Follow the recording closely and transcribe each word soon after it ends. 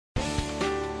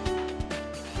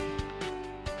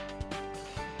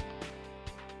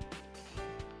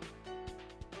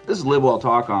This is Live Well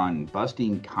Talk on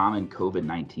busting common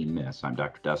COVID-19 myths. I'm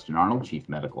Dr. Dustin Arnold, Chief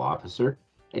Medical Officer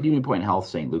at Union Point Health,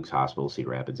 St. Luke's Hospital, Cedar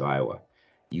Rapids, Iowa.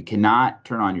 You cannot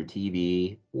turn on your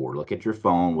TV or look at your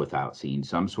phone without seeing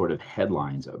some sort of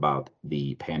headlines about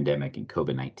the pandemic and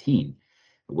COVID-19,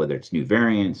 whether it's new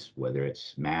variants, whether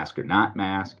it's mask or not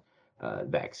mask,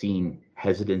 vaccine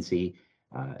hesitancy,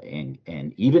 and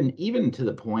even to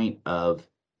the point of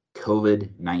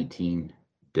COVID-19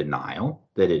 denial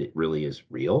that it really is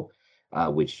real,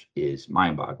 which is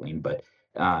mind-boggling. But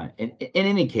in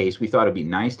any case, we thought it'd be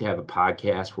nice to have a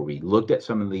podcast where we looked at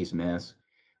some of these myths,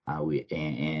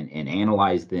 and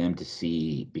analyzed them to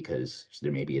see, because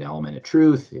there may be an element of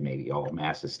truth, it may be all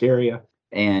mass hysteria.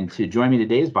 And to join me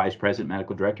today is Vice President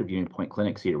Medical Director of Union Point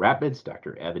Clinic, Cedar Rapids,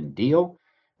 Dr. Evan Deal.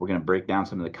 We're going to break down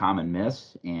some of the common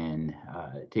myths and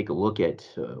take a look at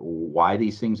why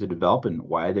these things are developed and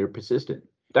why they're persistent.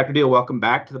 Dr. Deal, welcome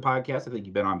back to the podcast. I think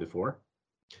you've been on before.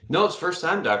 No, it's first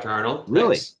time, Dr. Arnold.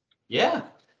 Really? Thanks. Yeah.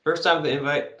 First time the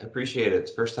invite. I appreciate it.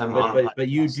 It's first time on. But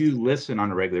you do listen on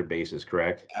a regular basis,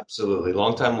 correct? Absolutely.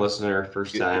 Long time listener,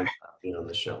 first time being on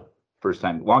the show. First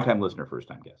time, long time listener, first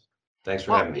time guest. Thanks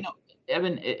for having me.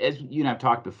 Evan, as you and I've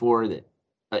talked before, that,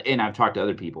 and I've talked to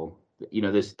other people,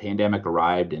 this pandemic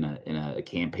arrived in a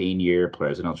campaign year,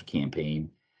 presidential campaign.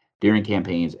 During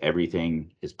campaigns,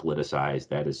 everything is politicized.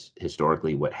 That is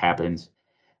historically what happens.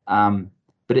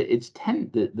 But it's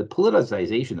the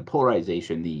politicization, the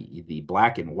polarization, the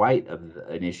black and white of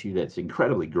an issue that's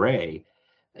incredibly gray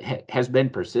has been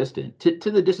persistent to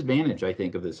the disadvantage, I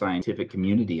think, of the scientific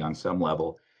community on some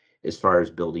level, as far as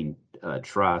building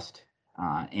trust.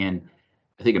 And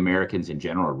I think Americans in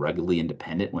general are ruggedly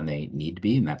independent when they need to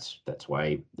be, and that's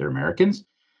why they're Americans.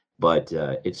 But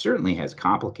it certainly has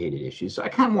complicated issues. So I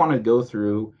kind of want to go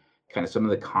through kind of some of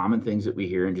the common things that we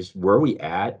hear and just where we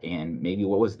at, and maybe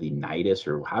what was the nidus,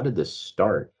 or how did this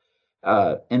start?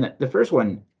 And the first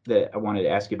one that I wanted to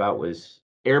ask you about was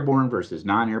airborne versus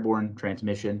non-airborne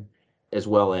transmission, as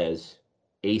well as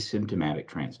asymptomatic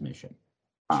transmission.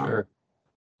 Sure.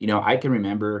 I can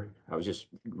remember, I was just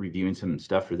reviewing some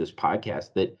stuff for this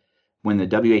podcast, that when the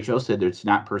WHO said that it's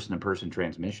not person-to-person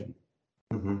transmission,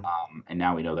 and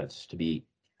now we know that's to be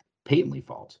patently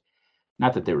false.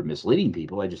 Not that they were misleading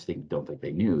people, I just don't think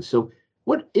they knew. So,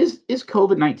 what is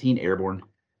COVID-19 airborne?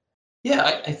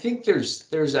 Yeah, I think there's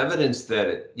evidence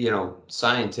that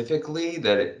scientifically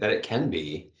that it can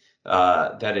be,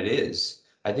 that it is.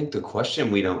 I think the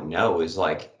question we don't know is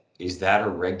is that a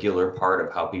regular part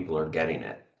of how people are getting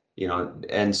it?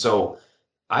 And so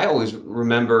I always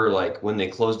remember when they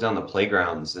closed down the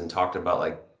playgrounds and talked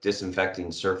about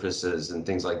disinfecting surfaces and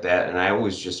things like that, and I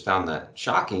always just found that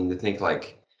shocking to think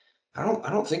I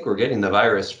don't think we're getting the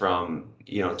virus from,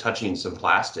 touching some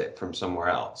plastic from somewhere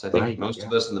else. I think most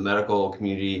of us in the medical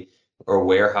community are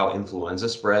aware how influenza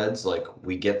spreads.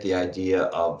 We get the idea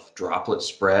of droplet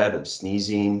spread, of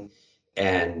sneezing,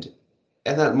 and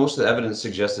that most of the evidence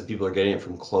suggests that people are getting it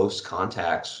from close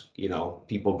contacts,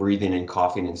 people breathing and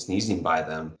coughing and sneezing by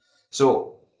them.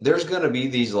 So there's going to be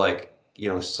these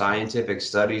scientific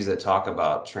studies that talk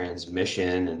about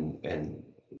transmission and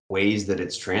ways that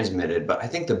it's transmitted. But I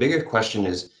think the bigger question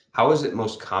is, how is it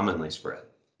most commonly spread?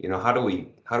 How do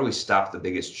we stop the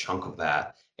biggest chunk of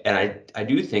that? And I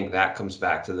do think that comes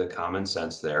back to the common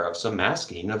sense there of some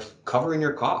masking, of covering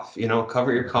your cough,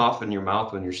 cover your cough in your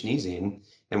mouth when you're sneezing,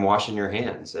 and washing your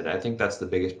hands. And I think that's the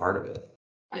biggest part of it.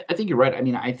 I think you're right. I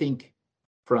mean, I think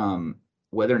from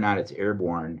whether or not it's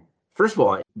airborne, first of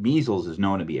all, measles is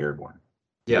known to be airborne.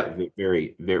 Yeah.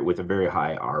 Very, very, with a very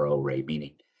high RO rate,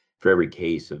 meaning for every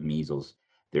case of measles,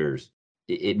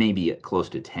 it may be close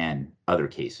to 10 other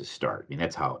cases start. I mean,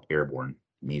 that's how airborne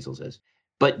measles is.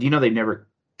 But they've never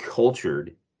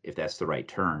cultured, if that's the right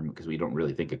term, because we don't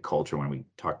really think of culture when we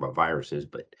talk about viruses,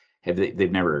 but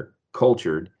they've never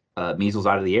cultured measles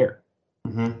out of the air.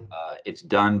 It's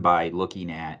done by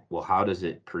looking at, well, how does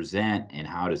it present and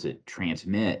how does it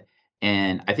transmit?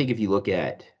 And I think if you look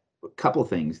at a couple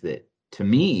things that, to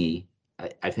me,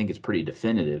 I think it's pretty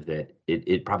definitive that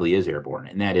it probably is airborne,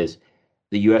 and that is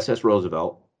the USS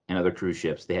Roosevelt and other cruise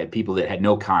ships. They had people that had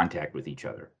no contact with each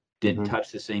other, didn't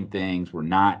touch the same things, were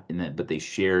not in that, but they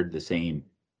shared the same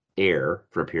air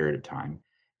for a period of time,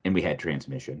 and we had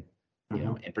transmission.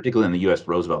 And particularly in the U.S.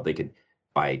 Roosevelt, they could,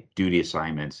 by duty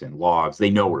assignments and logs, they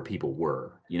know where people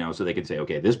were, so they could say,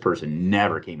 okay, this person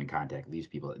never came in contact with these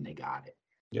people, and they got it.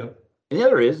 Yep. And the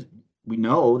other is, we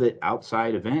know that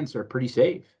outside events are pretty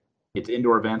safe. It's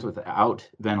indoor events without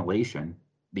ventilation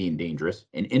being dangerous,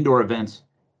 and indoor events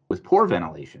with poor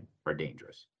ventilation are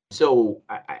dangerous. So,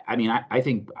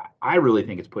 I really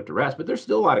think it's put to rest, but there's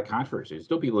still a lot of controversy. There's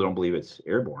still people that don't believe it's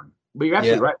airborne. But you're Yeah,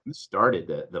 absolutely right. When this started,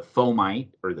 the fomite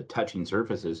or the touching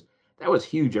surfaces, that was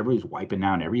huge. Everybody's wiping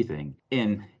down everything,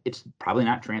 and it's probably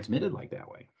not transmitted like that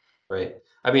way. right.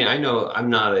 I mean, I know I'm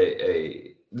not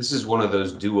this is one of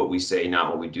those do what we say, not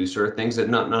what we do sort of things that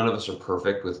none of us are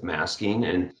perfect with masking.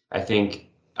 And I think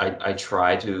I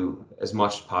try to, as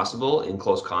much as possible, in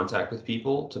close contact with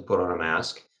people to put on a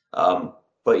mask.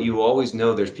 But you always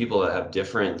know there's people that have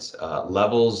different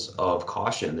levels of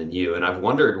caution than you. And I've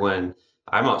wondered when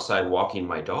I'm outside walking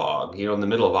my dog, in the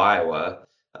middle of Iowa,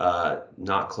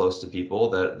 not close to people,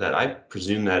 that I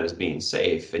presume that as being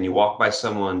safe. And you walk by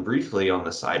someone briefly on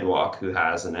the sidewalk who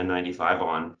has an N95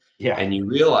 on, Yeah. and you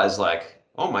realize like,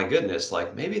 oh my goodness,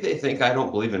 like maybe they think I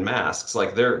don't believe in masks.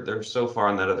 Like they're so far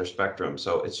on that other spectrum.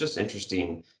 So it's just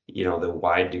interesting, the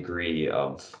wide degree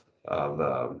of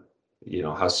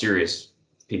how serious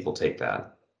people take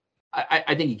that.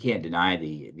 I think you can't deny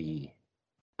the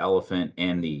elephant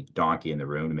and the donkey in the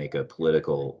room to make a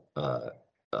political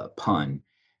pun.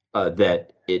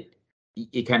 That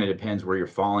it kind of depends where you're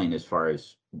falling as far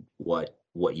as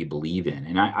what you believe in,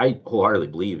 and I wholeheartedly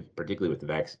believe, particularly with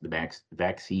the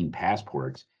vaccine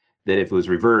passports, that if it was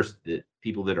reversed, that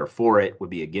people that are for it would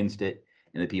be against it,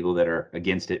 and the people that are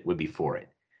against it would be for it.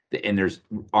 And there's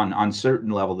on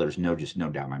certain level, there's just no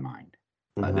doubt in my mind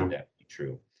that Hmm. that's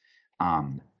true.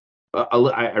 Um,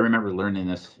 I remember learning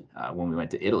this when we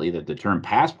went to Italy, that the term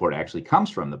passport actually comes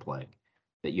from the plague,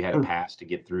 that you had a pass to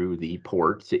get through the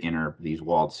port to enter these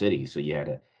walled cities. So you had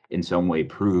to, in some way,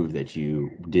 prove that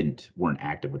you weren't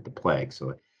active with the plague.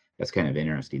 So that's kind of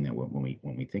interesting that when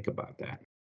we think about that,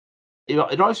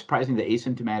 it always surprised me the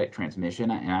asymptomatic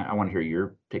transmission, and I want to hear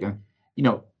your take on. You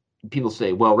know, people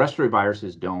say, well, respiratory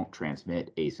viruses don't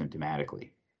transmit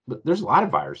asymptomatically, but there's a lot of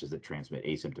viruses that transmit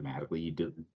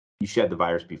asymptomatically. You shed the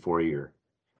virus before you're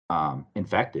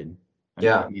infected. I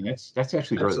Yeah. mean that's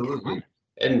actually really common. Absolutely.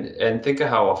 And think of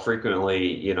how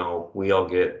frequently, we all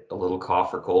get a little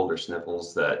cough or cold or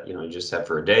sniffles that, you just have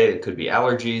for a day. It could be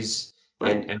allergies,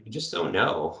 Right. and we just don't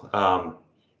know.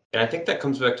 And I think that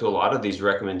comes back to a lot of these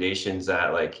recommendations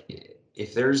that, like,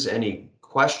 if there's any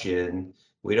question,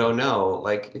 we don't know,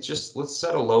 like, it's just, let's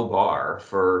set a low bar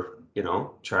for,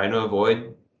 trying to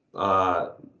avoid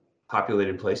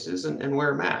populated places, and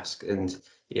wear a mask. And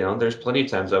there's plenty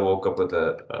of times I woke up with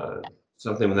a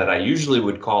something that I usually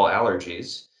would call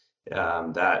allergies.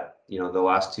 That the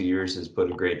last 2 years has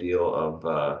put a great deal of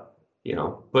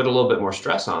put a little bit more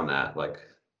stress on that. Like,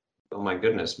 oh my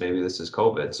goodness, maybe this is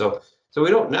COVID. So we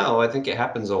don't know. I think it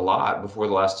happens a lot before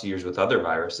the last 2 years with other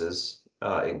viruses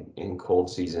in cold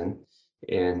season.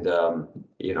 And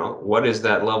what is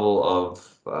that level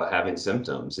of having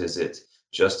symptoms? Is it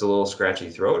just a little scratchy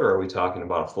throat, or are we talking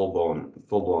about a full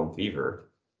blown fever?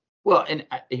 Well, and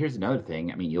here's another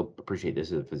thing. I mean, you'll appreciate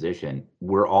this as a physician.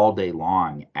 We're all day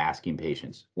long asking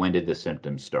patients, when did the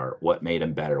symptoms start? What made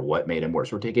them better? What made them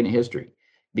worse? We're taking a history,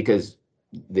 because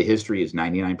the history is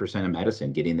 99% of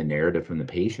medicine, getting the narrative from the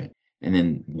patient. And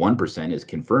then 1% is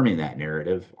confirming that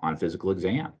narrative on physical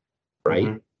exam,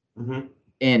 right? Hmm. Hmm.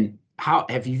 And how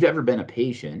have you ever been a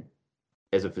patient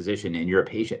as a physician, and you're a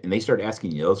patient and they start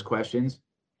asking you those questions,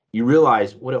 you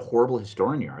realize what a horrible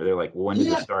historian you are. They're like, well, when did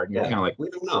this Yeah, start? And you're yeah, kind of like, we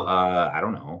don't know. I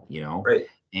don't know. Right.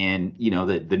 And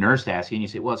the nurse asks you, and you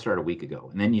say, well, it started a week ago.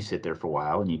 And then you sit there for a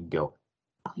while and you go,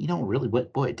 oh, really,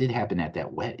 what, boy, it did happen at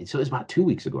that wet. So it was about 2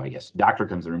 weeks ago, I guess. Doctor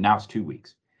comes in, and now it's 2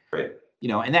 weeks. Right.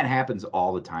 And that happens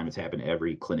all the time. It's happened to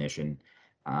every clinician.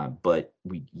 But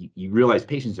you realize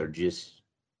patients are just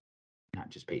not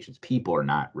just patients. People are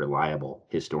not reliable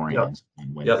Yep. historians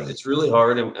on when Yep. things. It's really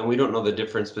hard, and we don't know the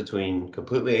difference between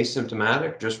completely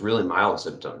asymptomatic, just really mild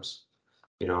symptoms.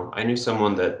 I knew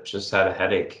someone that just had a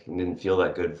headache and didn't feel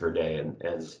that good for a day,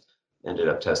 and ended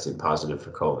up testing positive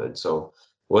for COVID. So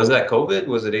was that COVID?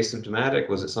 Was it asymptomatic?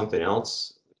 Was it something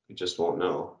else? We just won't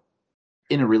know.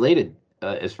 In a related,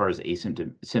 as far as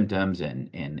symptoms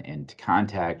and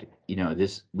contact,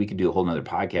 this we could do a whole nother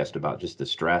podcast about just the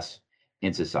stress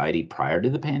in society prior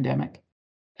to the pandemic.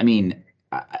 I mean,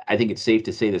 I think it's safe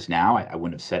to say this now. I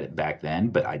wouldn't have said it back then,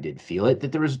 but I did feel it,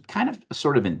 that there was kind of a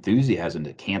sort of enthusiasm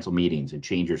to cancel meetings and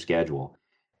change your schedule,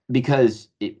 because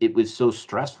it was so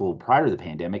stressful prior to the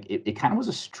pandemic. It kind of was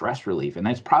a stress relief, and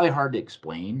that's probably hard to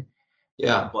explain.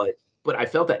 Yeah. But I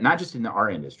felt that not just in our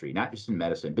industry, not just in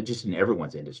medicine, but just in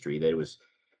everyone's industry, that it was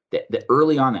that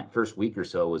early on, that first week or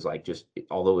so was like, just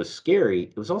although it was scary,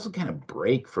 it was also kind of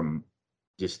break from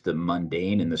just the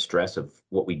mundane and the stress of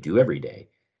what we do every day.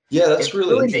 Yeah, And that's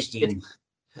really interesting.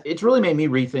 it's really made me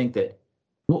rethink that.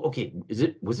 Well, okay,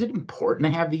 was it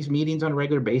important to have these meetings on a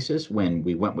regular basis when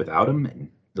we went without them and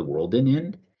the world didn't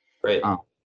end? Right. Um,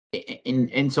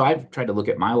 And so I've tried to look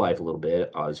at my life a little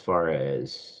bit as far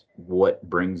as what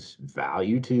brings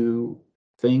value to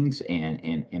things,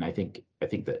 and I think that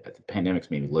the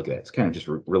pandemic's made me look at it. It's kind of just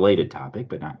a related topic,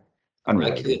 but not I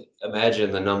unrelated. could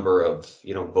imagine the number of,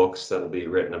 books that'll be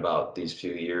written about these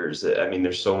few years. I mean,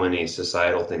 there's so many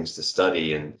societal things to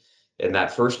study, and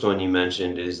that first one you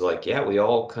mentioned is like, yeah, we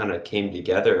all kind of came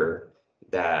together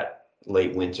that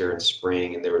late winter and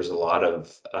spring, and there was a lot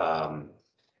of,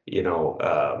 you know,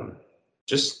 um,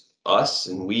 just us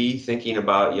and we thinking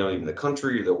about, even the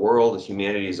country, or the world, as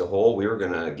humanity as a whole. We were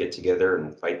gonna get together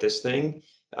and fight this thing.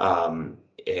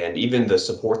 And even the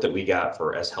support that we got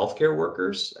for as healthcare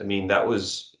workers, I mean, that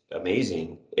was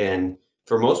amazing. And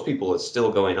for most people, it's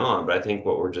still going on. But I think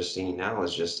what we're just seeing now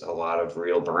is just a lot of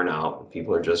real burnout.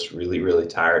 People are just really, really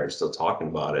tired of still talking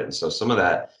about it. And so some of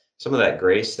that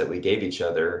grace that we gave each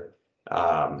other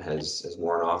has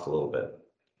worn off a little bit.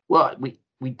 Well,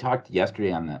 we talked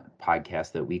yesterday on the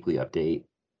podcast, the weekly update,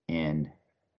 and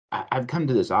I've come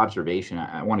to this observation.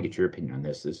 I want to get your opinion on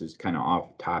this. This is kind of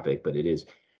off topic, but it is.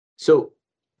 So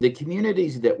the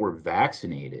communities that were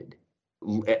vaccinated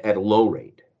at a low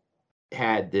rate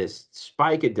had this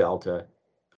spike of Delta,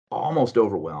 almost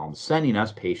overwhelmed, sending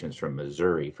us patients from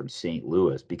Missouri, from St.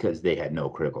 Louis, because they had no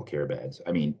critical care beds.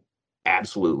 I mean,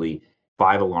 absolutely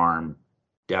 5 alarm,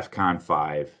 DEFCON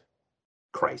 5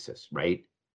 crisis, right?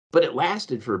 But it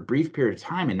lasted for a brief period of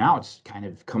time, and now it's kind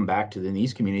of come back to in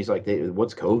these communities like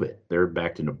what's COVID? They're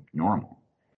back to normal.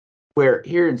 Where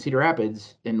here in Cedar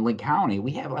Rapids in Linn County,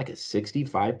 we have like a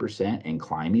 65% and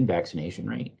climbing vaccination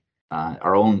rate.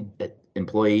 Our own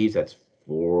employees, that's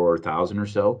 4,000 or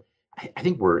so. I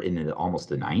think we're in almost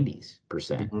the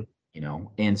 90s%, Mhm.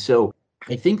 And so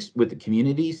I think with the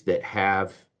communities that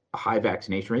have a high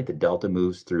vaccination rate, the Delta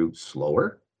moves through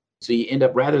slower. So you end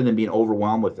up, rather than being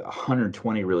overwhelmed with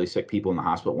 120 really sick people in the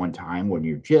hospital at one time, when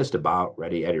you're just about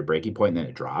ready at your breaking point and then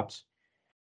it drops,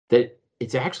 that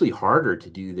it's actually harder to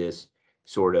do this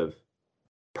sort of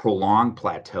prolonged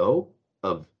plateau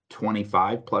of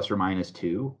 25 plus or minus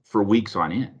 2 for weeks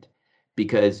on end,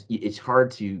 because it's hard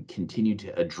to continue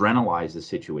to adrenalize the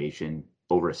situation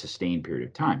over a sustained period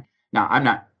of time.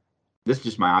 Now, this is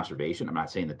just my observation. I'm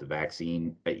not saying that the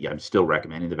vaccine, I'm still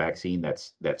recommending the vaccine.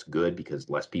 That's good because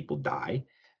less people die.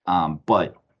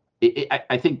 But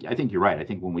I think you're right. I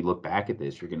think when we look back at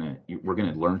this, we're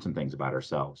gonna learn some things about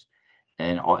ourselves,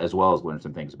 and as well as learn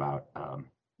some things about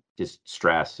just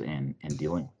stress and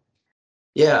dealing.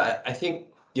 Yeah, I think,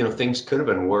 things could have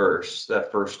been worse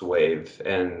that first wave.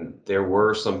 And there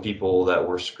were some people that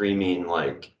were screaming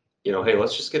like, hey,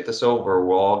 let's just get this over.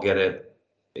 We'll all get it.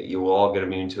 You will all get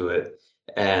immune to it.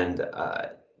 And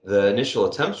the initial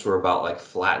attempts were about like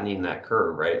flattening that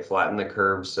curve, right? Flatten the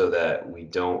curve so that we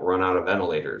don't run out of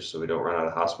ventilators, so we don't run out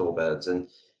of hospital beds. And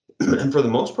and for the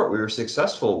most part, we were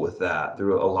successful with that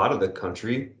through a lot of the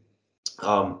country.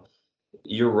 Um,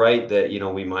 you're right that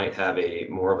we might have a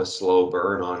more of a slow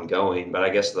burn ongoing, but I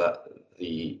guess the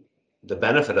the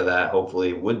benefit of that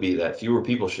hopefully would be that fewer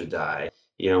people should die.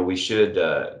 We should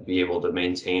be able to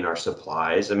maintain our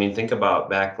supplies. I mean, think about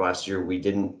back last year, we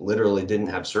literally didn't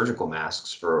have surgical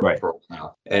masks for Right. for a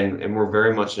while, and we're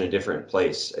very much in a different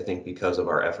place, I think, because of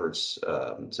our efforts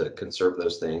to conserve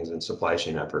those things and supply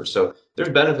chain efforts. So there's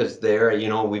benefits there.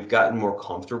 We've gotten more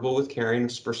comfortable with caring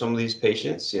for some of these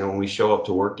patients. When we show up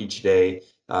to work each day,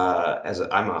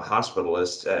 I'm a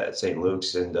hospitalist at St.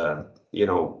 Luke's, and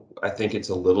I think it's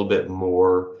a little bit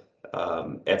more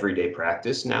everyday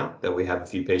practice now that we have a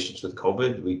few patients with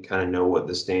COVID. We kind of know what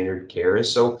the standard care is.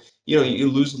 So, you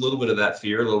lose a little bit of that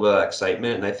fear, a little bit of that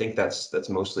excitement. And I think that's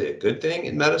mostly a good thing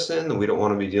in medicine. And we don't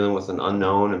want to be dealing with an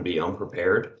unknown and be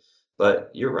unprepared.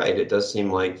 But you're right. It does seem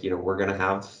like, we're going to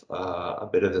have a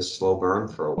bit of this slow burn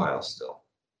for a while still.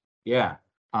 Yeah.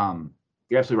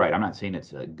 You're absolutely right. I'm not saying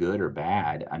it's good or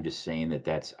bad. I'm just saying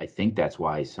I think that's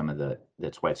why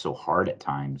that's why it's so hard at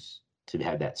times to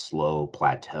have that slow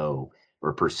plateau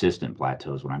or persistent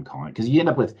plateau is what I'm calling it. Because you end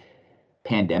up with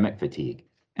pandemic fatigue.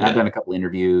 And I've Yeah. done a couple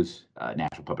interviews,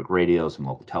 National Public Radio, some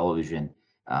local television,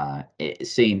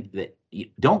 saying that you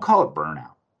don't call it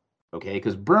burnout, okay?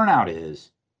 Because burnout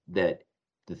is that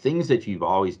the things that you've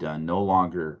always done no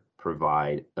longer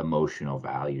provide emotional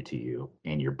value to you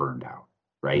and you're burned out,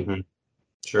 right? Hmm.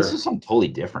 This Sure. is something totally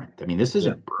different. I mean, this Yeah.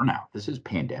 isn't burnout. This is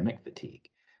pandemic fatigue.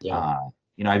 Yeah. Uh,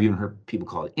 I've even heard people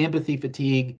call it empathy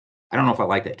fatigue. I don't know if I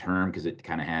like that term because it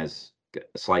kind of has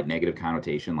a slight negative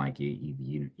connotation, like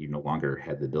you no longer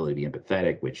have the ability to be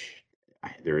empathetic, which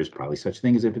there is probably such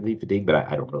thing as empathy fatigue, but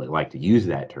I don't really like to use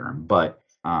that term. But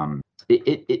as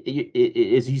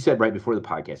you said right before the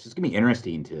podcast, it's gonna be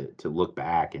interesting to look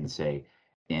back and say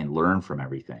and learn from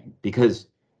everything because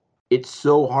it's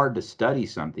so hard to study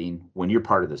something when you're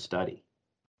part of the study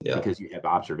Yeah, because you have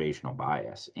observational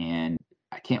bias. And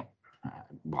I can't,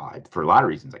 for a lot of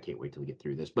reasons, I can't wait till we get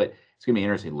through this, but it's going to be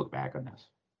interesting to look back on this.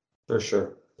 for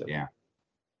sure. Yep. Yeah.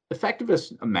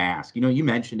 Effectiveness of mask, you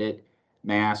mentioned it,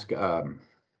 mask,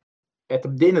 at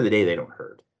the end of the day, they don't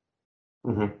hurt.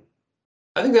 Mhm.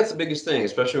 I think that's the biggest thing,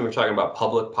 especially when we're talking about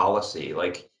public policy.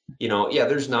 Like, yeah,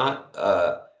 there's not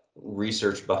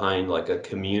research behind like a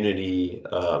community,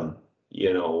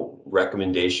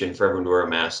 recommendation for everyone to wear a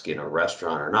mask in a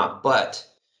restaurant or not. But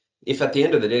if at the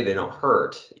end of the day they don't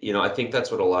hurt, I think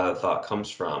that's what a lot of thought comes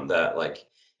from. That like,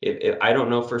 if I don't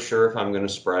know for sure if I'm going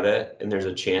to spread it, and there's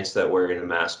a chance that wearing a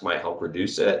mask might help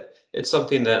reduce it, it's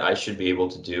something that I should be able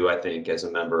to do. I think as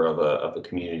a member of a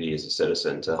community, as a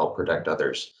citizen, to help protect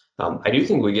others. I do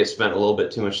think we get spent a little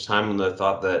bit too much time on the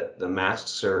thought that the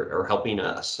masks are helping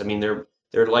us. I mean,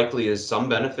 there likely is some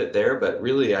benefit there, but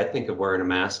really, I think of wearing a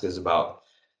mask as about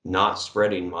not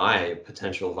spreading my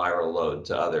potential viral load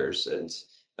to others. And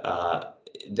uh,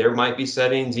 there might be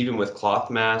settings, even with cloth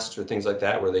masks or things like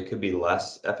that, where they could be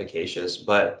less efficacious.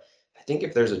 But I think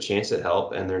if there's a chance at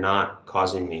help and they're not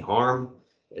causing me harm,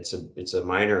 it's a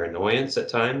minor annoyance at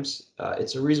times.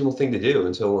 It's a reasonable thing to do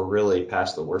until we're really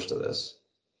past the worst of this.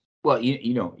 Well,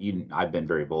 I've been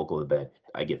very vocal that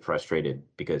I get frustrated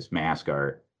because masks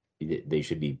they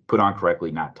should be put on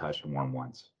correctly, not touched and worn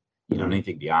once. Mhm.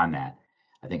 Anything beyond that,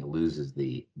 I think it loses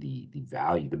the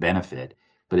value, the benefit,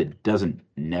 but it doesn't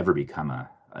never become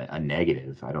a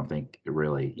negative. I don't think it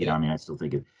really, Yeah. I mean, I still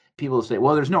think people say,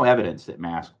 well, there's no evidence that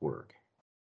masks work.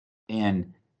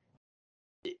 And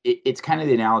it's kind of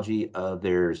the analogy of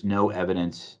there's no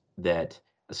evidence that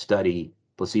a study,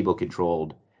 placebo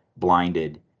controlled,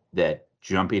 blinded, that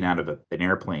jumping out of an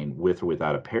airplane with or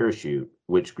without a parachute,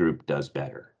 which group does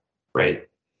better, right?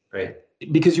 Right.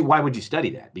 Right. Because why would you study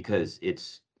that? Because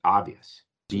it's obvious.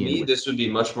 To me, this would be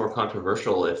much more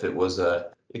controversial if it was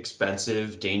a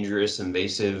expensive, dangerous,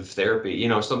 invasive therapy,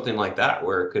 something like that,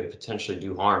 where it could potentially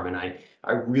do harm. And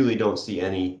I really don't see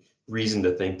any reason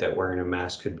to think that wearing a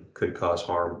mask could cause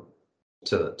harm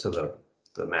to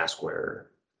the mask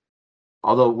wearer.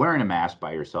 Although wearing a mask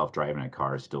by yourself driving a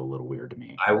car is still a little weird to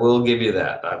me. I will give you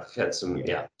that. I've had some,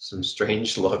 Yeah. some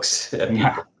strange looks at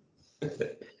Yeah. people.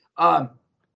 Um,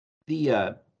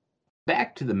 the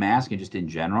back to the mask and just in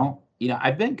general,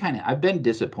 I've been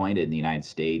disappointed in the United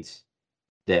States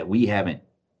that we haven't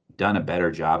done a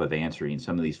better job of answering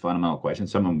some of these fundamental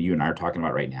questions. Some of them you and I are talking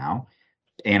about right now: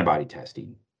 antibody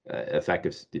testing,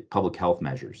 effective public health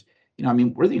measures. I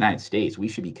mean, we're the United States. We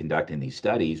should be conducting these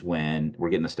studies when we're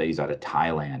getting the studies out of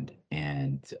Thailand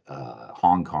and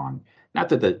Hong Kong. Not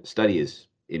that the study is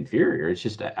inferior. It's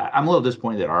just I'm a little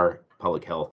disappointed that our public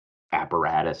health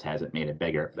apparatus hasn't made a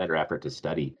better effort to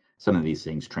study some of these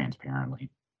things transparently.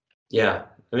 Yeah,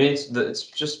 I mean it's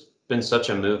just been such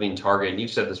a moving target. And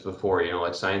you've said this before,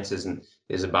 like science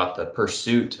is about the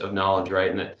pursuit of knowledge,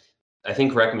 right? And I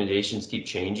think recommendations keep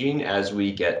changing as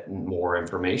we get more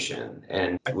information.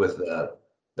 And with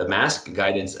the mask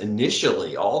guidance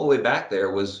initially, all the way back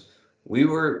there was we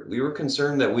were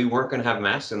concerned that we weren't going to have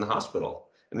masks in the hospital.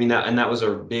 I mean that was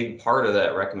a big part of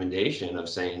that recommendation of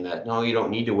saying that no, you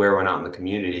don't need to wear one out in the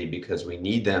community because we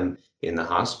need them in the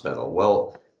hospital.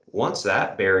 Well, once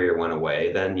that barrier went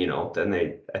away, then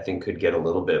they I think could get a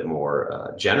little bit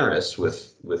more generous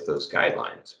with those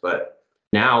guidelines. But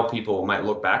now people might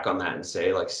look back on that and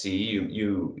say, like, see,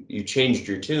 you changed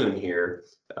your tune here.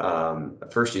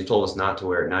 First you told us not to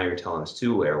wear it, now you're telling us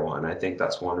to wear one. I think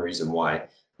that's one reason why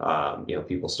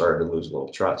people started to lose a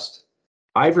little trust.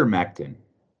 Ivermectin.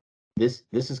 This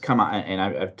has come out, and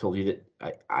I've told you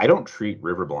that I don't treat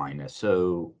river blindness,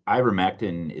 so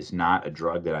ivermectin is not a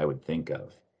drug that I would think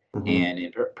of. Hmm. And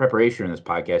in preparation for this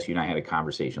podcast, you and I had a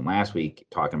conversation last week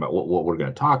talking about what we're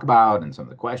going to talk about and some of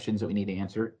the questions that we need to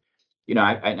answer.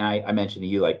 I mentioned to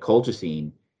you like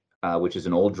colchicine, which is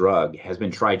an old drug, has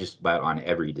been tried just about on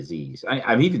every disease.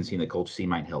 I've even seen that colchicine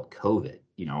might help COVID.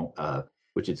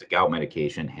 Which is a gout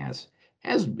medication, has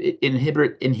it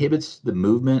inhibits the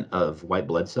movement of white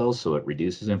blood cells, so it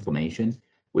reduces inflammation,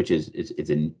 which is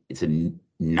it's a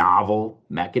novel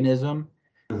mechanism.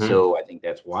 Hmm. So I think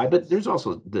that's why. But there's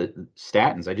also the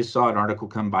statins. I just saw an article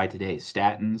come by today.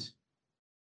 Statins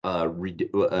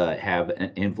have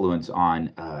an influence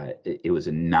on it was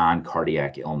a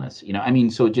non-cardiac illness. I mean,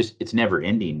 so it's never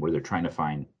ending where they're trying to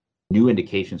find new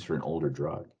indications for an older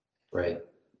drug. Right.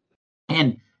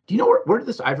 And do you know where did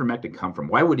this ivermectin come from?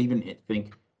 Why would even it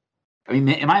think? I mean,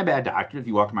 am I a bad doctor if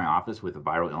you walk to my office with a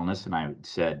viral illness and I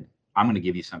said I'm going to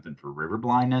give you something for river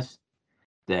blindness?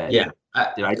 That Yeah.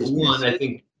 did I just One, miss I it?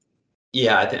 think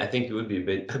Yeah, I think it would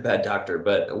be a bad doctor,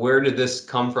 but where did this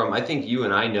come from? I think you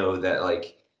and I know that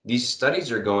like these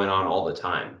studies are going on all the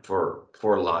time for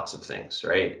lots of things,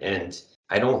 right? And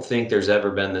I don't think there's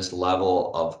ever been this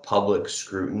level of public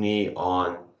scrutiny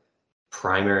on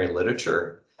primary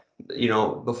literature,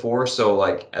 before. So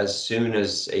like as soon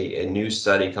as a new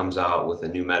study comes out with a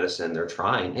new medicine they're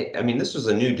trying, hey, I mean, this was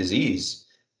a new disease.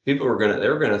 They were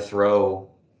gonna throw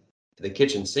the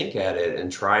kitchen sink at it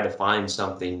and try to find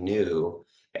something new.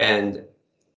 And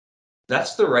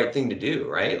that's the right thing to do,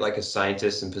 right? Like as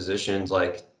scientists and physicians,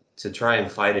 like to try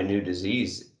and fight a new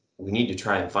disease, we need to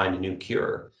try and find a new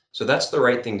cure. So that's the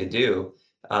right thing to do.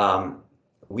 Um,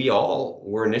 we all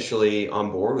were initially on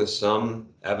board with some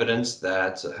evidence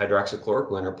that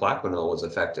hydroxychloroquine or Plaquenil was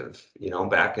effective.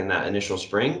 Back in that initial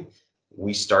spring,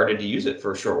 we started to use it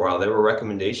for a short while. There were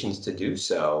recommendations to do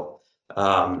so.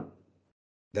 Um,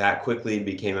 that quickly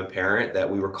became apparent that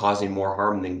we were causing more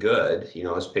harm than good,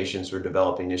 as patients were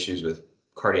developing issues with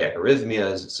cardiac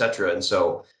arrhythmias, et cetera. And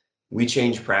so we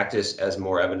changed practice as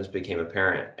more evidence became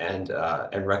apparent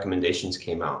and recommendations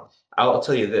came out. I'll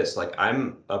tell you this, like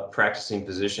I'm a practicing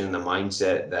physician in the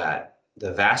mindset that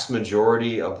the vast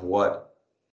majority of what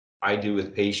I do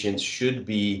with patients should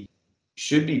be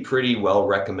pretty well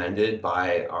recommended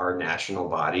by our national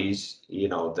bodies,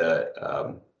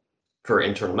 for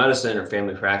internal medicine or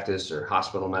family practice or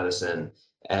hospital medicine.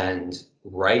 And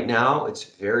right now, it's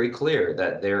very clear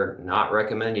that they're not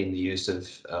recommending the use of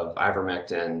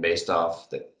ivermectin based off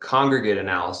the congregate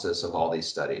analysis of all these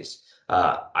studies.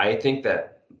 I think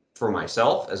that for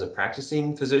myself as a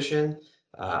practicing physician,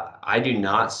 I do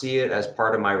not see it as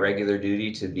part of my regular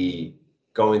duty to be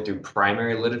going through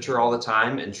primary literature all the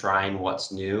time and trying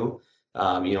what's new,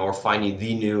 or finding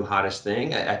the new hottest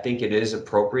thing. I think it is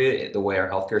appropriate the way our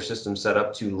healthcare system's set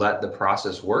up to let the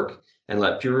process work and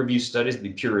let peer review studies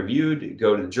be peer reviewed,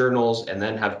 go to journals, and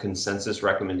then have consensus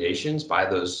recommendations by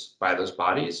those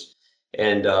bodies.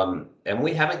 And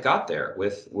we haven't got there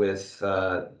with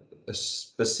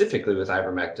specifically with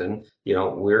ivermectin.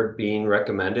 We're being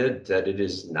recommended that it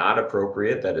is not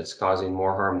appropriate, that it's causing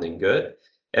more harm than good.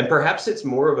 And perhaps it's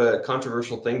more of a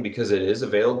controversial thing because it is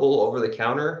available over the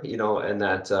counter, and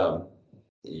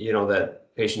that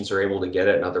patients are able to get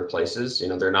it in other places.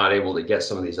 They're not able to get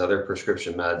some of these other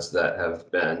prescription meds that have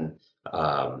been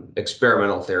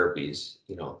experimental therapies.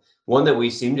 One that we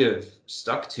seem to have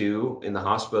stuck to in the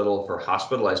hospital for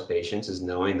hospitalized patients is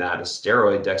knowing that a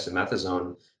steroid,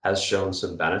 dexamethasone, has shown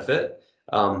some benefit.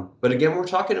 But again, we're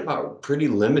talking about pretty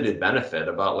limited benefit,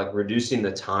 about like reducing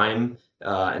the time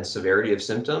and severity of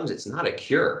symptoms. It's not a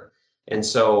cure. And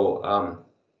so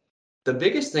the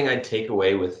biggest thing I'd take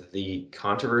away with the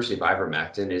controversy of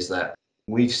ivermectin is that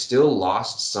we've still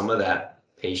lost some of that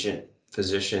patient,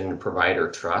 physician,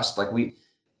 provider trust. Like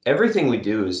everything we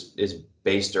do is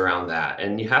based around that.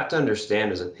 And you have to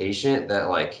understand as a patient that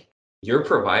like your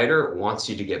provider wants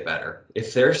you to get better.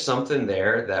 If there's something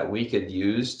there that we could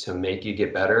use to make you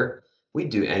get better, we'd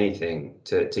do anything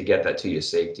to get that to you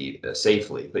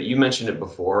safely. But you mentioned it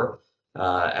before.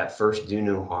 At first, do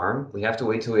no harm. We have to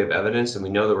wait till we have evidence, and we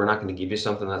know that we're not going to give you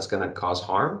something that's going to cause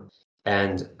harm.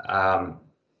 And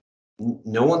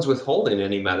no one's withholding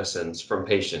any medicines from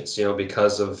patients,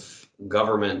 because of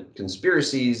government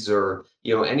conspiracies or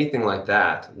anything like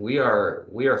that. We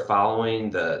are following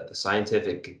the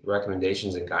scientific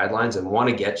recommendations and guidelines and want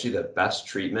to get you the best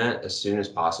treatment as soon as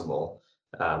possible.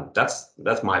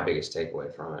 That's my biggest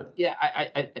takeaway from it. Yeah,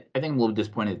 I think I'm a little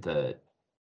disappointed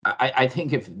I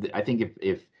think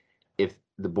if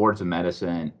the boards of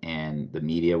medicine and the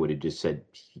media would have just said,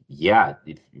 yeah,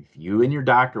 if you and your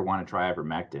doctor want to try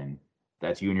ivermectin,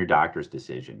 that's you and your doctor's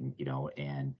decision,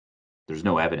 and there's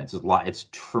no evidence. It's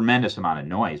tremendous amount of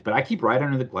noise. But I keep right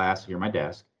under the glass here on my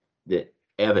desk that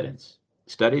evidence,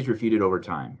 studies refuted over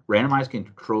time, randomized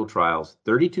controlled trials,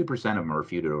 32% of them are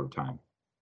refuted over time.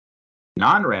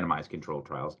 Non-randomized controlled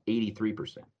trials,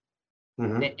 83%.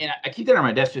 Mm-hmm. And I keep that on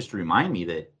my desk just to remind me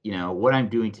that, what I'm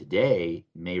doing today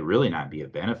may really not be a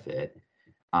benefit,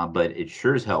 but it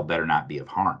sure as hell better not be of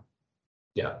harm.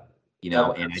 Yeah.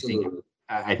 And Absolutely.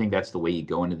 I think that's the way you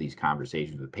go into these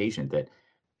conversations with the patient, that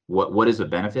what is a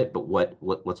benefit, but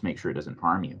let's make sure it doesn't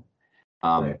harm you.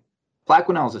 Right.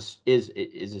 Plaquenil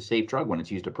is a safe drug when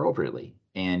it's used appropriately.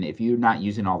 And if you're not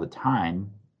using all the time,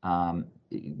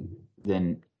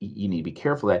 then you need to be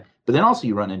careful of that. But then also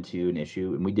you run into an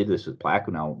issue, and we did this with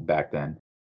Plaquenil back then.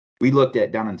 We looked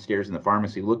at down on the stairs in the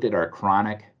pharmacy, looked at our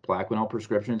chronic Plaquenil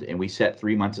prescriptions, and we set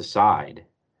 3 months aside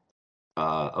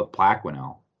of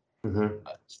Plaquenil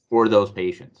for those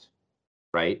patients,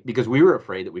 right? Because we were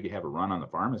afraid that we could have a run on the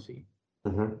pharmacy.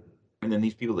 And then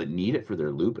these people that need it for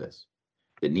their lupus,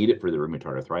 that need it for the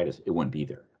rheumatoid arthritis, it wouldn't be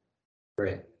there.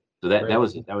 Right. So that Right.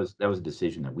 was a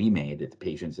decision that we made, that the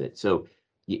patients that so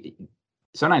y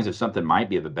sometimes if something might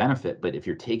be of a benefit, but if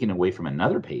you're taking away from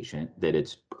another patient that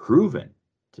it's proven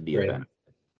to be a Right. benefit,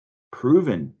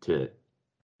 proven to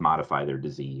modify their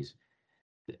disease,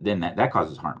 then that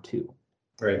causes harm too.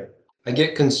 Right. I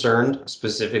get concerned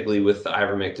specifically with the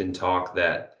ivermectin talk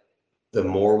that the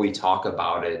more we talk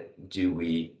about it, do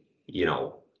we,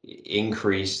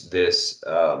 increase this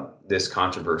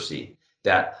controversy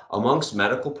that amongst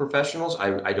medical professionals,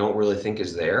 I don't really think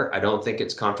is there. I don't think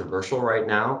it's controversial right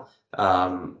now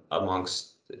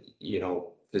amongst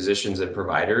physicians and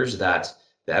providers that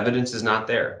the evidence is not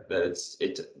there, that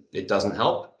it doesn't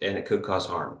help and it could cause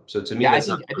harm. So to me, Yeah, that's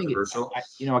not I think controversial.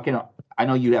 I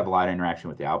know you have a lot of interaction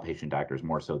with the outpatient doctors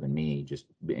more so than me, just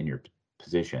in your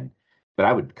position. But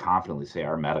I would confidently say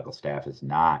our medical staff is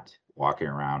not walking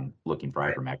around looking for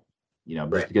Right. ivermectin,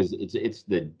 just Right. because it's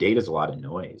the data's a lot of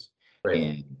noise, Right.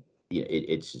 and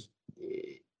it's just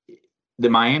the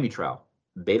Miami trial,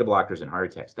 beta blockers and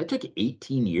heart attacks. That took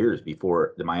 18 years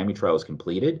before the Miami trial was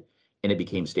completed, and it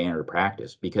became standard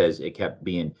practice because it kept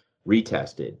being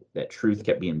retested. That truth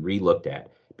kept being relooked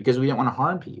at because we didn't want to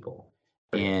harm people.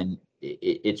 Right. And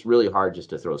it's really hard just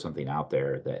to throw something out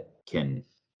there that can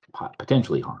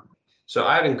potentially harm. So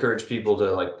I'd encourage people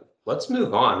to let's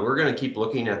move on. We're going to keep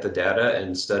looking at the data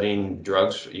and studying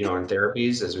drugs, and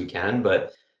therapies as we can,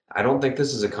 but I don't think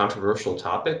this is a controversial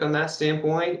topic on that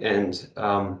standpoint. And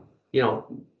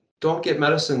don't get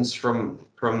medicines from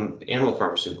animal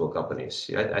pharmaceutical companies.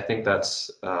 I think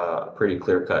that's a pretty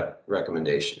clear-cut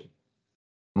recommendation.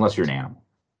 Unless you're an animal.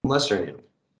 Unless you're an animal.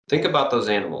 Think about those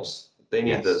animals. They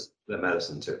need Yes. the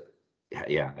medicine too.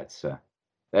 Yeah, that's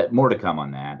that more to come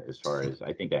on that. As far as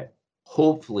I think that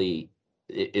hopefully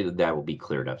that will be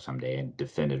cleared up someday and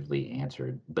definitively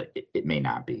answered, but it may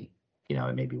not be.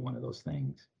 It may be one of those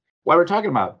things. While we're talking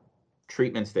about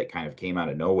treatments that kind of came out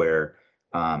of nowhere,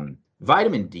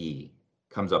 vitamin D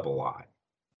comes up a lot,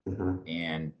 Mhm.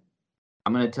 and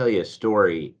I'm going to tell you a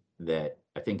story that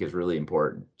I think is really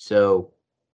important. So,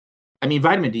 I mean,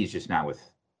 vitamin D is just not with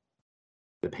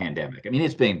the pandemic. I mean,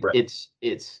 Right.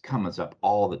 it's comes up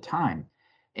all the time.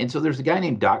 And so there's a guy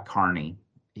named Doc Carney.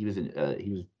 He was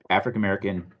African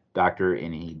American doctor,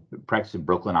 and he practiced in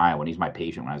Brooklyn, Iowa. And he's my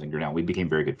patient when I was in Grinnell. We became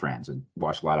very good friends and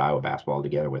watched a lot of Iowa basketball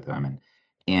together with him.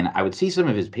 And I would see some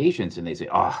of his patients, and they say,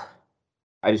 "Oh,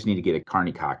 I just need to get a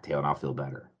Carney cocktail, and I'll feel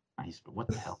better." And he said, "What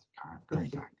the hell, Carney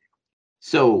cocktail?"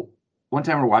 So one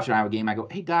time we're watching an Iowa game. I go,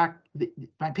 "Hey doc,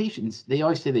 my patients, they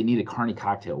always say they need a Carney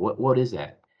cocktail. What is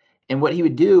that?" And what he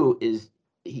would do is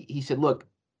he said, "Look,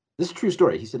 this is a true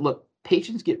story." He said, "Look,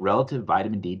 patients get relative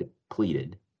vitamin D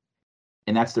depleted,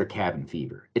 and that's their cabin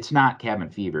fever. It's not cabin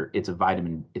fever. It's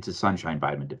a sunshine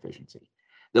vitamin deficiency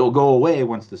that will go away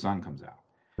once the sun comes out."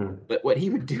 Hmm. But what he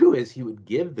would do is he would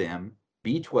give them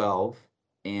B12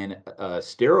 and a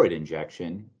steroid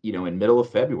injection, in middle of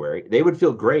February. They would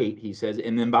feel great, he says,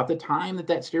 and then about the time that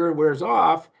steroid wears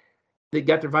off, they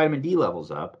got their vitamin D levels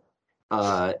up,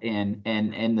 and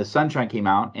the sunshine came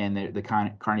out, and the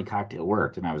Carney cocktail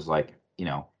worked. And I was like,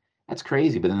 that's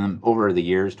crazy. But then over the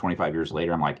years, 25 years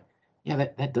later, I'm like, yeah,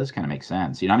 that does kind of make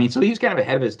sense. I mean, so he was kind of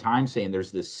ahead of his time, saying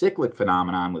there's this cyclic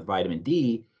phenomenon with vitamin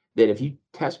D that if you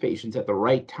test patients at the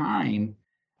right time,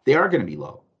 they are going to be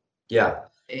low. Yeah.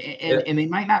 And they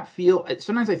might not feel.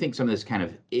 Sometimes I think some of this kind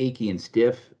of achy and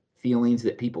stiff feelings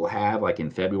that people have, like in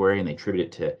February, and they attribute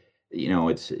it to,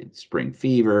 it's spring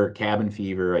fever, cabin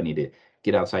fever. I need to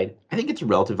get outside. I think it's a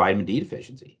relative vitamin D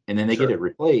deficiency, and then they get Sure. it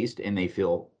replaced, and they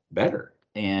feel better.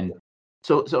 And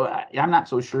so I'm not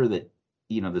so sure that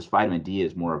this vitamin D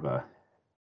is more of a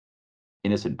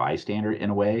innocent bystander in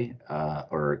a way,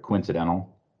 or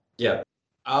coincidental. Yeah,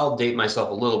 I'll date myself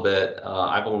a little bit.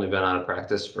 I've only been out of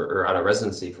practice or out of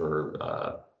residency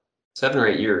for 7 or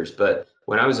 8 years, but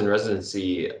when I was in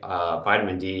residency,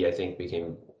 vitamin D, I think,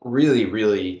 became really,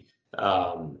 really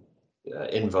um,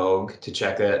 in vogue to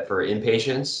check it for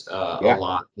inpatients, a Yeah.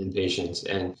 lot in patients,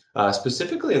 and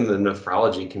specifically in the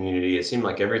nephrology community. It seemed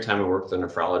like every time we worked with a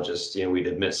nephrologist, we'd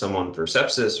admit someone for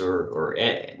sepsis or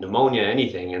pneumonia,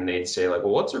 anything, and they'd say like,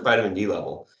 "Well, what's their vitamin D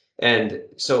level?" And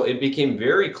so it became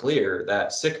very clear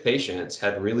that sick patients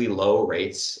had really low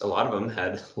rates. A lot of them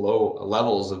had low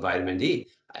levels of vitamin D.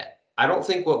 I don't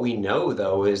think what we know,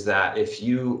 though, is that if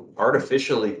you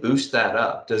artificially boost that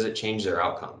up, does it change their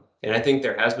outcome? And I think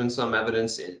there has been some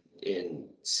evidence in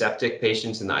septic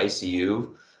patients in the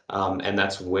ICU. And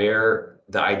that's where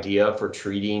the idea for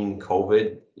treating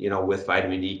COVID, with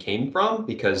vitamin D came from,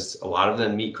 because a lot of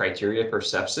them meet criteria for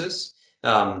sepsis.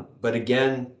 But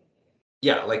again,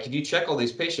 Yeah, like if you check all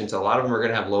these patients, a lot of them are going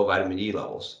to have low vitamin D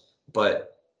levels, but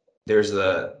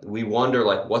we wonder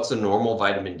like what's a normal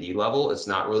vitamin D level? It's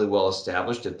not really well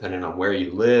established depending on where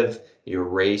you live, your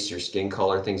race, your skin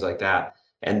color, things like that.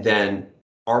 And then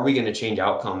are we going to change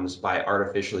outcomes by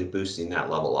artificially boosting that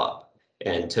level up?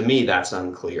 And to me, that's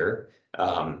unclear.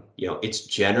 It's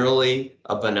generally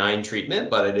a benign treatment,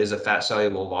 but it is a fat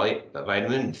soluble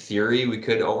vitamin. In theory, we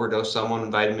could overdose someone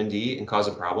with vitamin D and cause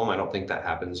a problem. I don't think that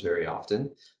happens very often.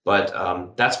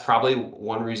 But that's probably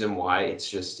one reason why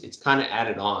it's kind of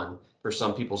added on for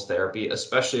some people's therapy,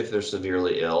 especially if they're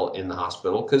severely ill in the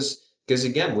hospital. Because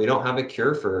again, we don't have a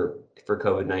cure for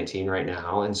COVID-19 right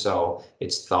now, and so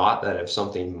it's thought that if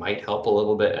something might help a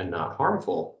little bit and not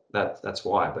harmful, that's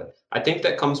why. But I think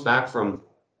that comes back from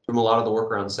a lot of the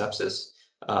work around sepsis.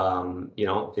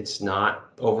 It's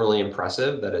not overly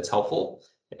impressive that it's helpful,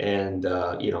 and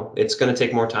it's going to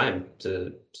take more time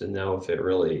to know if it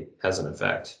really has an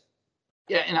effect.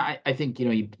 Yeah, and I think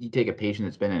you take a patient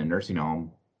that's been in a nursing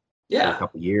home for a Yeah,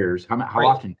 couple of years. How right.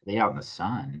 often are they out in the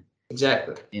sun?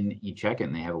 Exactly. And you check it,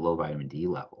 and they have a low vitamin D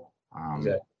level.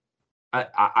 Exactly.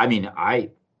 I mean,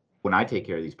 when I take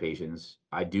care of these patients,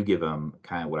 I do give them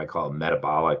kind of what I call a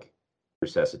metabolic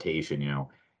resuscitation.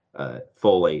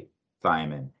 Folate,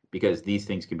 thiamine, because these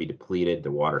things can be depleted.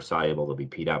 They're water soluble. They'll be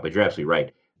peed out. But you're absolutely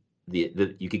right.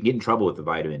 You can get in trouble with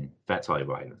the fat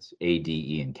soluble vitamins A,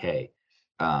 D, E, and K.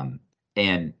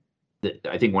 And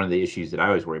I think one of the issues that I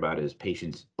always worry about is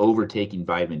patients overtaking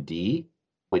vitamin D,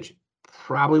 which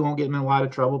probably won't get them in a lot of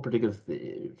trouble,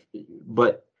 particularly,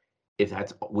 but if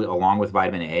that's along with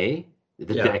vitamin A,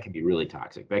 Yeah. that can be really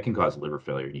toxic. That can cause liver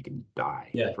failure. You can die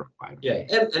Yeah. from vitamin Yeah.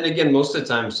 A. And again, most of the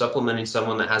time, supplementing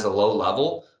someone that has a low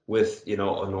level with, a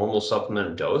normal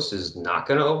supplemental dose is not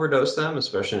going to overdose them,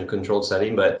 especially in a controlled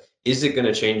setting. But is it going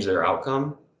to change their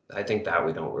outcome? I think that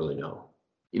we don't really know.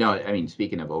 I mean,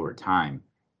 speaking of over time,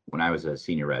 when I was a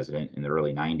senior resident in the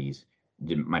early 90s,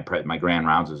 my grand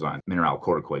rounds was on mineral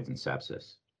corticoids and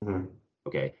sepsis. Mhm.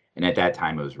 Okay. And at that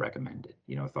time, it was recommended,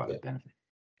 thought Yeah. of benefit.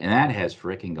 And that has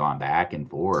freaking gone back and Yeah.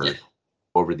 forth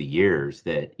over the years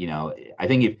that, I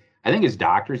think as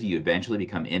doctors, you eventually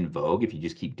become in vogue if you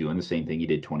just keep doing the same thing you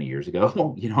did 20 years ago,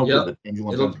 because Yep. the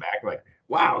pendulum It'll comes back like,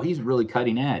 wow, he's really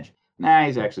cutting edge. Nah,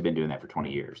 he's actually been doing that for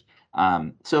 20 years.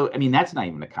 So, I mean, that's not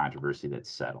even a controversy that's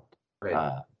settled right.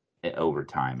 uh, over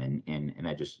time. And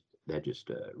that just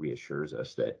reassures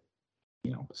us that,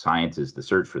 science is the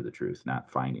search for the truth, not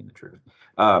finding the truth.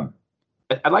 Um,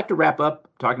 I'd like to wrap up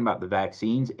talking about the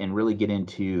vaccines and really get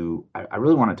into. I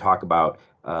really want to talk about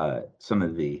some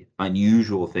of the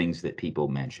unusual things that people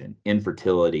mention.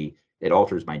 Infertility, it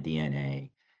alters my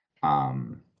DNA.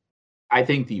 Um, I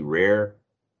think the rare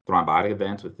thrombotic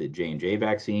events with the J&J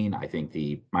vaccine, I think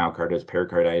the myocarditis,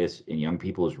 pericarditis in young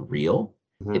people is real.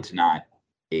 Mhm. It's not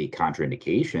a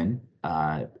contraindication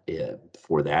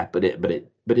for that, but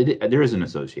there is an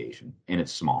association, and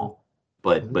it's small,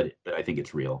 but Mhm. but but I think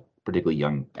it's real, particularly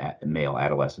young male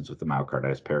adolescents with the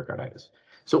myocarditis, pericarditis.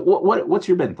 So what's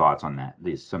your been thoughts on that?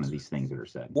 Some of these things that are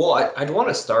said. Well, I'd want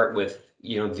to start with,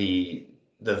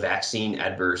 the vaccine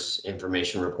adverse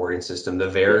information reporting system, the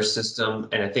Yeah. VAERS system,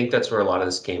 and I think that's where a lot of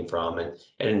this came from.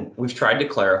 And we've tried to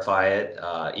clarify it,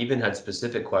 even had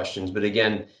specific questions. But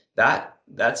again,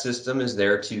 that system is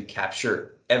there to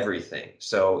capture everything.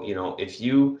 So, if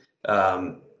you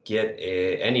get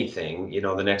anything,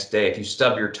 the next day, if you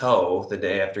stub your toe the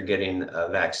day after getting a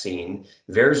vaccine,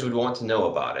 VAERS would want to know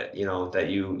about it, that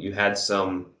you had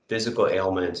some physical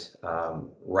ailment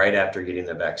right after getting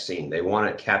the vaccine. They want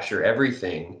to capture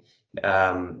everything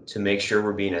to make sure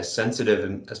we're being as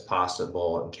sensitive as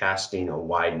possible and casting a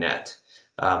wide net.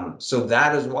 So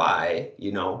that is why,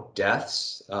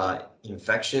 deaths,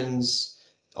 infections,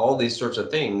 all these sorts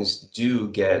of things do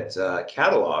get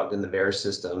cataloged in the VAERS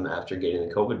system after getting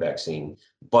the COVID vaccine.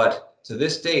 But to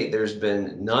this date, there's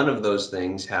been none of those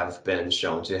things have been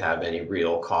shown to have any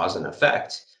real cause and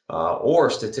effect or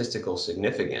statistical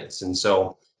significance. And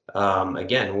so,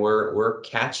 again, we're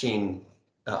catching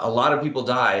a lot of people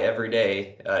die every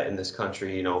day in this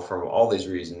country, from all these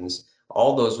reasons.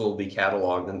 All those will be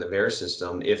cataloged in the VAERS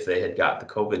system if they had got the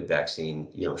COVID vaccine,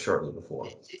 shortly before.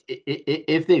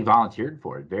 If they volunteered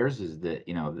for it. VAERS is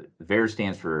VAERS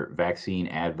stands for Vaccine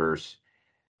Adverse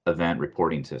Event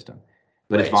Reporting System,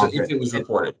 but it's Right. So if voluntary. it was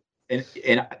reported,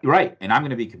 And right, and I'm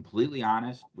going to be completely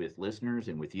honest with listeners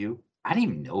and with you. I didn't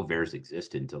even know VAERS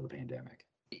existed until the pandemic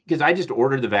because I just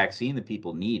ordered the vaccine that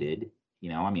people needed.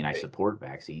 I mean, I right. support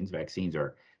vaccines. Vaccines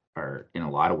are in a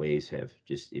lot of ways have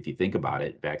just, if you think about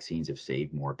it, vaccines have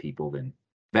saved more people than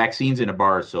vaccines and a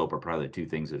bar of soap are probably the two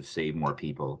things that have saved more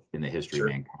people in the history of Sure.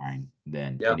 mankind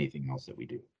than Yeah. anything else that we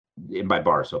do. and by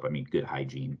bar soap, I mean good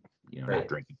hygiene, not Right.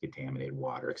 drinking contaminated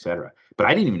water, et cetera. But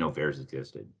I didn't even know VAERS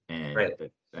existed. And Right.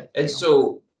 that, And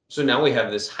so now we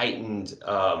have this heightened,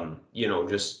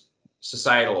 just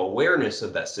societal awareness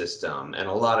of that system, and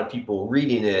a lot of people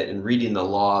reading it and reading the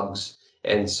logs.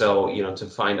 And so, to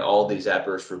find all these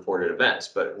adverse reported events,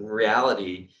 but in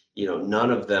reality,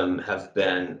 none of them have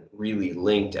been really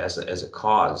linked as a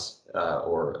cause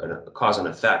or a cause and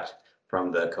effect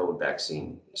from the COVID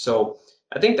vaccine. So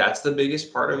I think that's the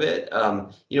biggest part of it.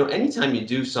 Anytime you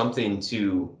do something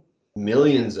to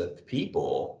millions of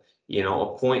people,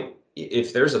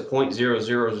 if there's a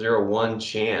 0.0001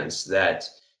 chance that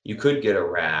you could get a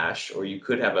rash or you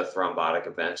could have a thrombotic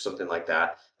event, something like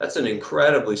that, that's an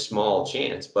incredibly small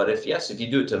chance. But if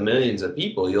you do it to millions of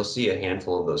people, you'll see a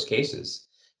handful of those cases.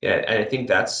 Yeah, and I think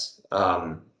that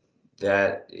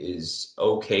is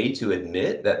okay to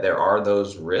admit that there are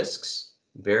those risks,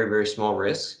 very, very small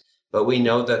risks, but we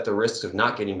know that the risks of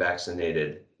not getting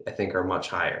vaccinated, I think, are much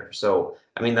higher. So,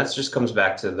 I mean, that just comes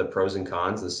back to the pros and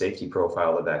cons, the safety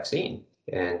profile of the vaccine.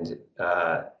 And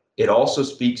it also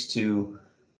speaks to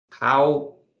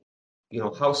how,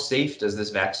 how safe does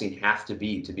this vaccine have to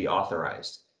be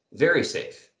authorized? Very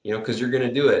safe, because you're going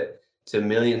to do it to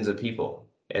millions of people.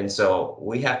 And so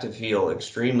we have to feel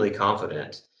extremely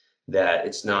confident that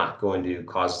it's not going to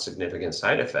cause a significant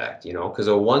side effect, because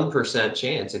a 1%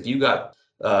 chance, if you got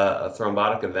a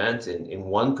thrombotic event in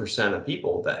 1% of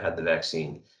people that had the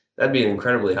vaccine, that'd be an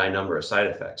incredibly high number of side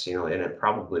effects, and it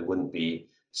probably wouldn't be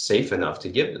safe enough to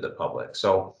give to the public.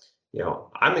 So,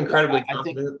 I'm incredibly I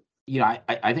think, confident.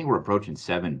 I think we're approaching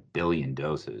 7 billion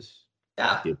doses,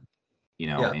 Yeah,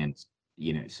 yeah, and,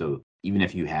 so even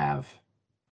if you have,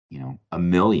 a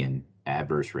million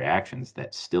adverse reactions,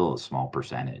 that's still a small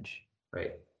percentage.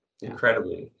 right. Yeah.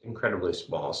 Incredibly, incredibly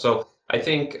small. So I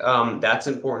think that's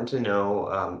important to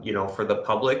know. For the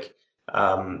public,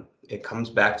 it comes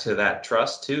back to that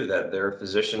trust too, that their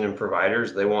physician and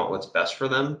providers, they want what's best for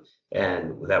them,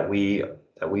 and that we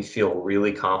feel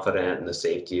really confident in the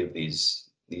safety of these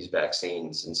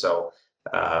vaccines. And so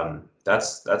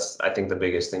that's I think the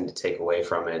biggest thing to take away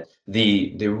from it.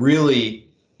 The really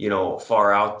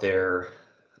far out there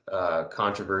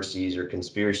controversies or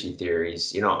conspiracy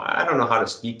theories, I don't know how to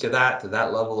speak to that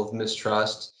level of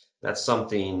mistrust. That's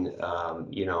something,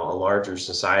 a larger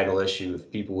societal issue.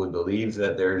 If people would believe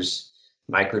that there's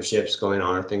microchips going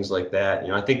on or things like that,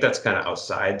 I think that's kind of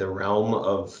outside the realm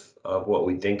of what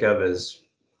we think of as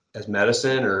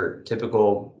medicine or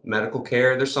typical medical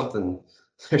care. There's something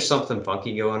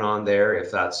funky going on there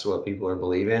if that's what people are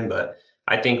believing. But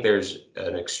I think there's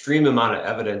an extreme amount of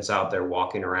evidence out there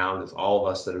walking around with all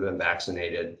of us that have been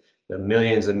vaccinated, the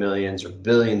millions and millions or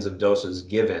billions of doses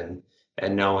given,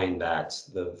 and knowing that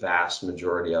the vast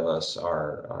majority of us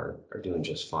are doing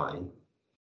just fine.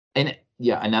 And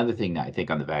yeah, another thing that I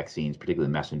think on the vaccines,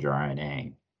 particularly messenger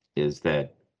RNA, is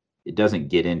that it doesn't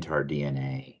get into our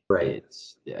DNA. Right.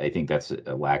 I think that's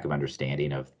a lack of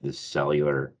understanding of the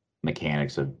cellular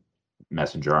mechanics of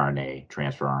messenger RNA,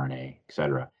 transfer RNA, et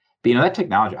cetera. But that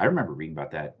technology, I remember reading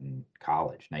about that in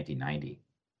college, 1990.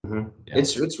 Mm-hmm. Yeah.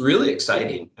 It's really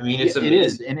exciting. I mean, Yeah, it's it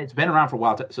is, amazing. and it's been around for a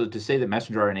while. So to say that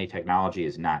messenger RNA technology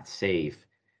is not safe,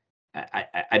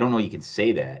 I don't know. You can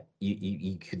say that.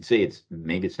 You could say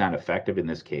maybe it's not effective in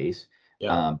this case,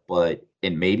 Yeah. but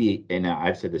and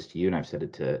I've said this to you, and I've said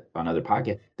it to on other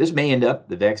podcasts.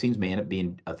 The vaccines may end up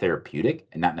being a therapeutic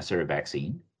and not necessarily a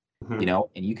vaccine. Mm-hmm.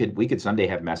 And we could someday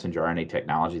have messenger RNA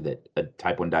technology that a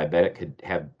type 1 diabetic could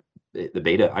have the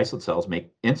beta isolate cells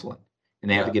make insulin,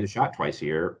 and they have to Yeah. get a shot twice a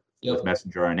year with Yep.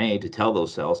 messenger RNA to tell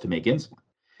those cells to make insulin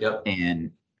Yep.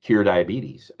 and cure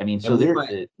diabetes. I mean, so And we there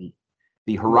might the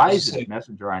we might just horizon of say,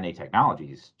 messenger RNA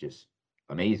technology is just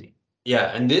amazing.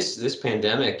 yeah, and this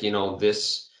pandemic,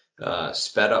 this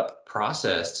sped up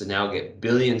process to now get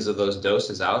billions of those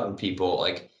doses out in people,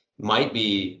 like, might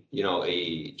be,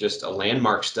 just a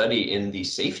landmark study in the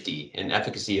safety and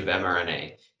efficacy of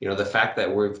mRNA. The fact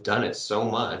that we've done it so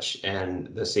much and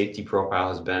the safety profile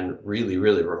has been really,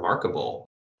 really remarkable.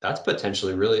 That's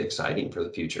potentially really exciting for the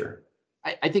future.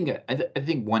 I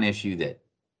think one issue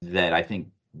that I think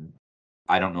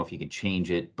I don't know if you can change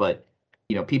it, but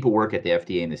people work at the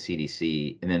FDA and the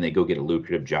CDC, and then they go get a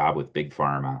lucrative job with big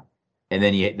pharma, and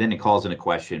then it calls into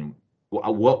question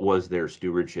what was their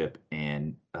stewardship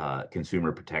and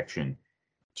consumer protection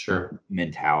Sure.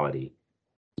 mentality.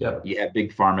 Yep. You have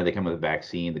big pharma, they come with a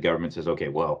vaccine. The government says, okay,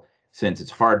 well, since it's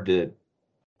hard to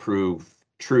prove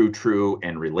true,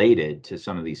 and related to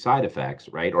some of these side effects,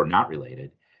 right, or not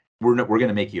related, we're going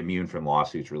to make you immune from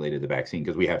lawsuits related to the vaccine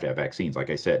because we have to have vaccines.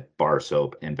 Like I said, bar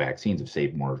soap and vaccines have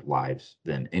saved more lives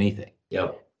than anything.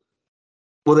 Yep.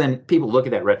 Well, then people look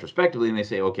at that retrospectively and they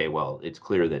say, okay, well, it's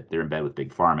clear that they're in bed with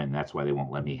big pharma, and that's why they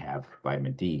won't let me have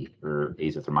vitamin D or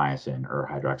azithromycin or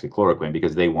hydroxychloroquine,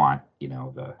 because they want,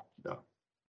 the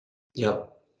Yep.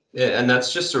 Yeah, and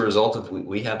that's just a result of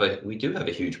we do have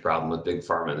a huge problem with big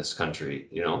pharma in this country.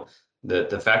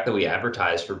 The fact that we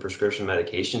advertise for prescription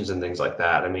medications and things like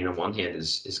that, I mean, on one hand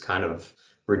is kind of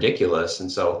ridiculous.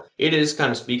 And so it is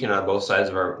kind of speaking out of both sides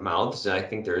of our mouths. And I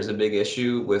think there is a big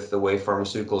issue with the way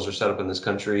pharmaceuticals are set up in this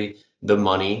country. The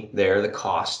money there, the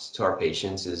cost to our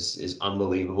patients is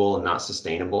unbelievable and not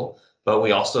sustainable. But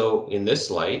we also, in this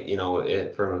light,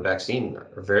 from a vaccine,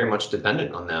 are very much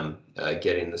dependent on them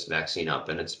getting this vaccine up,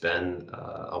 and it's been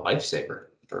a lifesaver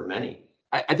for many.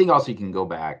 I think also you can go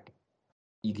back,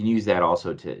 you can use that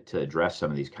also to address some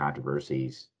of these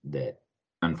controversies that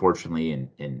unfortunately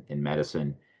in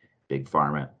medicine, big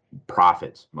pharma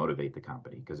profits motivate the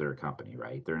company because they're a company,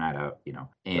 right? They're not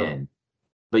Yep.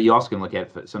 but you also can look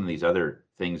at some of these other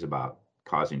things about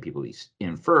causing people these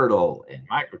infertile and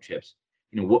microchips.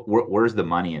 Where's the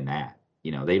money in that?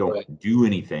 They Right. don't do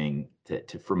anything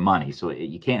for money. So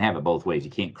you can't have it both ways.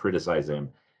 You can't criticize them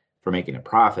for making a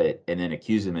profit and then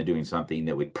accuse them of doing something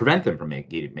that would prevent them from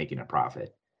making a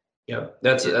profit. Yeah,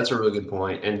 that's a really good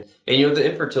point. And the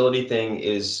infertility thing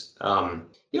is,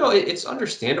 it's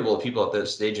understandable that people at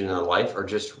this stage in their life are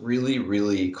just really,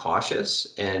 really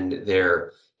cautious, and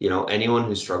anyone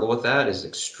who struggle with that is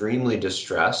extremely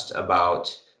distressed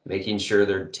about making sure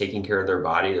they're taking care of their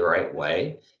body the right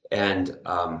way. And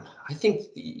I think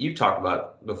you talked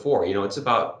about before, it's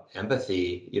about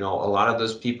empathy. A lot of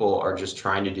those people are just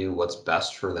trying to do what's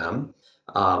best for them.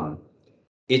 Um,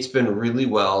 it's been really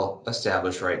well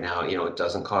established right now. It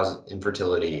doesn't cause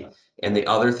infertility. And the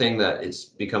other thing that it's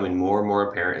becoming more and more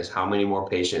apparent is how many more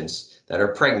patients that are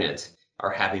pregnant are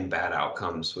having bad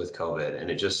outcomes with COVID. And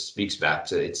it just speaks back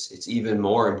to it's even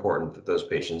more important that those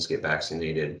patients get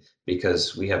vaccinated,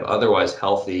 because we have otherwise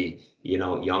healthy,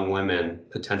 young women,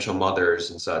 potential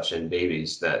mothers and such, and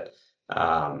babies that,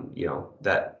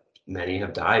 that many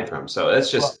have died from. So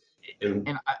that's Well, just,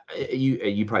 and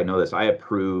you probably know this. I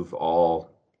approve all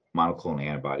monoclonal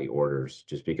antibody orders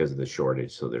just because of the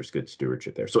shortage. So there's good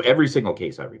stewardship there. So every single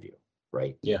case I review,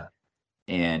 right? yeah.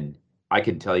 And I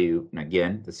can tell you, and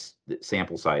again, the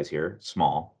sample size here,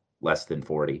 small, less than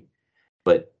 40,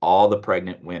 but all the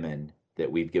pregnant women that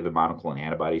we've given monoclonal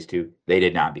antibodies to, they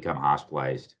did not become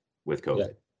hospitalized with Yeah.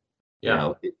 COVID.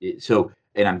 Yeah.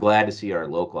 And I'm glad to see our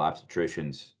local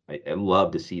obstetricians. I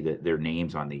love to see their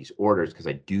names on these orders because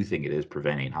I do think it is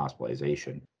preventing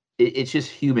hospitalization. It's just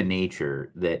human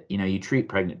nature that, you treat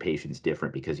pregnant patients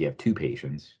different because you have two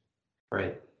patients,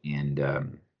 Right. and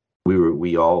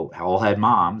we all had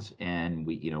moms, and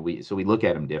we look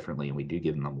at them differently, and we do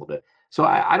give them a little bit. So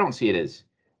I don't see it as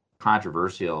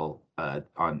controversial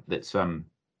on that some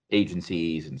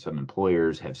agencies and some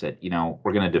employers have said,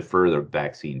 we're going to defer the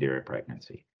vaccine during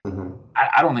pregnancy. Mhm.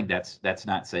 I don't think that's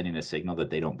not sending a signal that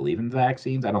they don't believe in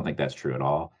vaccines. I don't think that's true at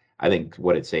all. I think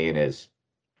what it's saying is,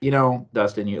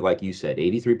 Dustin, like you said,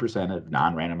 83% of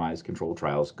non-randomized controlled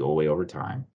trials go away over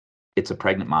time. It's a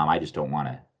pregnant mom. I just don't want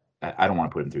to. I don't want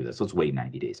to put them through this. Let's wait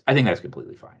 90 days. I think that's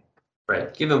completely fine.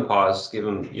 Right. Give them pause. Give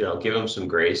them some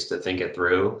grace to think it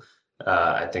through.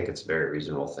 I think it's a very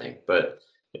reasonable thing, but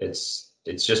it's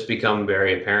just become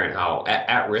very apparent how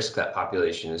at risk that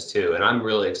population is too. And I'm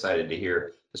really excited to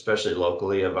hear, especially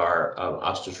locally, of our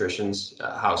obstetricians,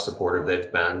 how supportive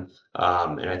they've been.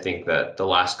 And I think that the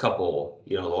last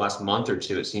month or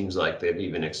two, it seems like they've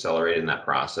even accelerated in that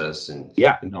process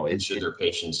Yeah, and no, making sure their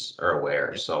patients are aware.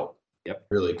 yep, So yep.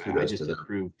 really I kudos to just them.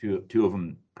 approved two of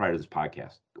them prior to this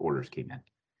podcast. Orders came in.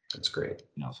 That's great.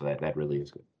 So that really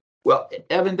is good. Well,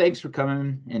 Evan, thanks for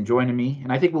coming and joining me.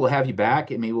 And I think we'll have you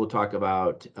back, and maybe we'll talk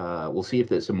about, we'll see if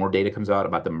there's some more data comes out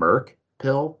about the Merck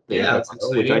pill, the Yeah, that's antiviral,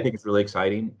 which I exciting. think is really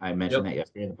exciting. I mentioned Yep. that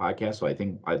yesterday in the podcast, so I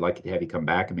think I'd like to have you come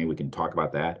back, and maybe we can talk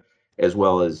about that, as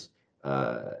well as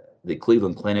uh, the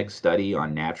Cleveland Clinic study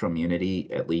on natural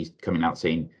immunity, at least coming out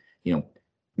saying, you know,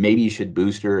 maybe you should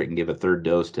booster and give a third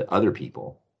dose to other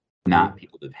people, not Mhm.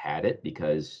 people that have had it,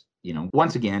 because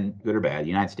once again, good or bad, the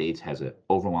United States has an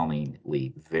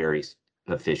overwhelmingly very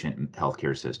efficient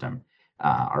healthcare system.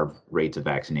 Our rates of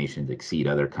vaccinations exceed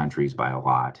other countries by a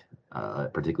lot,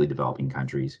 particularly developing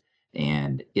countries.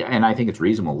 And yeah, and I think it's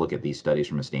reasonable to look at these studies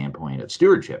from a standpoint of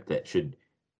stewardship. That should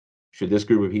this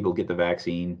group of people get the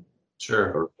vaccine,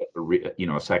 Sure. or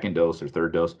a second dose or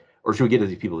third dose, or should we get to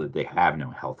these people that they have no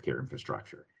healthcare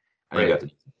infrastructure? I think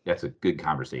Right. that's a good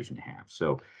conversation to have.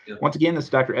 So Yep. once again, this is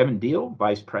Dr. Evan Deal,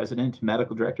 Vice President,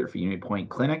 Medical Director for Union Point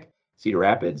Clinic, Cedar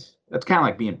Rapids. That's kind of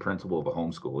like being principal of a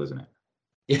homeschool, isn't it?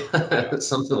 Yeah,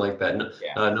 something like that. No,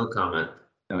 Yeah. no comment.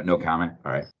 No comment.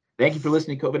 All right. Thank you for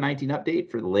listening to COVID-19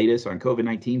 Update. For the latest on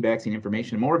COVID-19 vaccine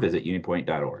information and more, visit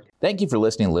unipoint.org. Thank you for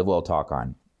listening to Live Well Talk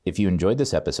On. If you enjoyed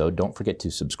this episode, don't forget to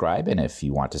subscribe. And if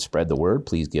you want to spread the word,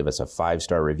 please give us a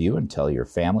 5-star review and tell your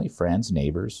family, friends,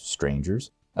 neighbors, strangers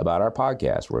about our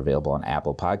podcast. We're available on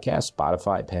Apple Podcasts,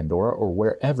 Spotify, Pandora, or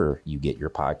wherever you get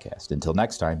your podcast. Until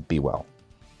next time, be well.